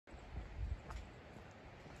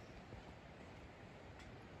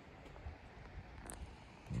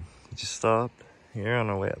just stopped here on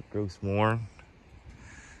our way up Gros Morne.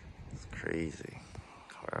 It's crazy.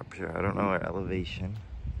 We're up here, I don't know our elevation.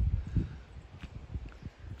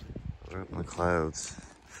 We're up in the clouds.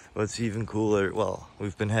 What's even cooler, well,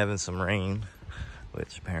 we've been having some rain,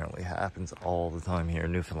 which apparently happens all the time here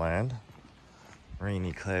in Newfoundland.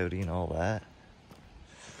 Rainy, cloudy, and all that.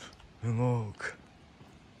 And look,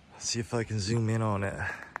 let's see if I can zoom in on it.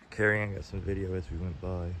 Carrie Ann got some video as we went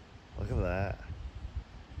by. Look at that.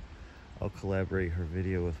 I'll collaborate her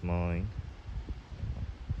video with mine.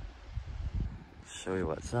 Show you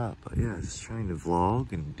what's up. But yeah, just trying to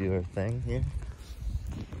vlog and do our thing here.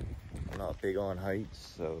 I'm not big on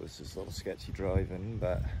heights, so it's just a little sketchy driving,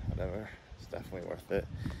 but whatever. It's definitely worth it.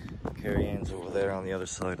 Carrie Ann's over there on the other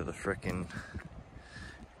side of the frickin'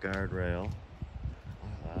 guardrail.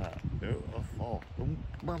 Look at that. Oh, I'll fall. Don't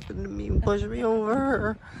bump into me and push me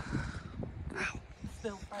over. Ow.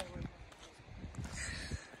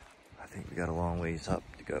 I think we got a long ways up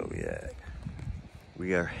to go yet.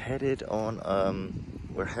 We are headed on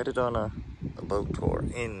we're headed on a boat tour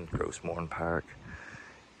in Gros Morne Park.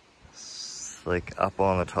 It's like up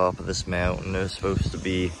on the top of this mountain. There's supposed to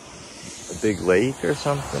be a big lake or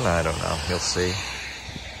something. I don't know. You'll see.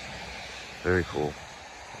 Very cool.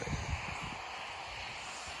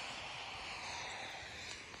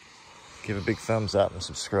 Give a big thumbs up and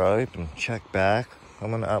subscribe and check back.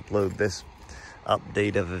 I'm gonna upload this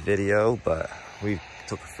update of a video, but we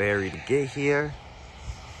took a ferry to get here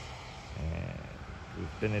and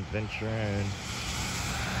we've been adventuring.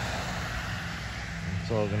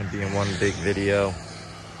 It's all gonna be in one big video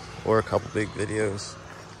or a couple big videos.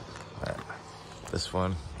 This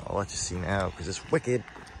one I'll let you see now because it's wicked.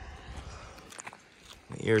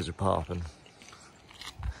 My ears are popping.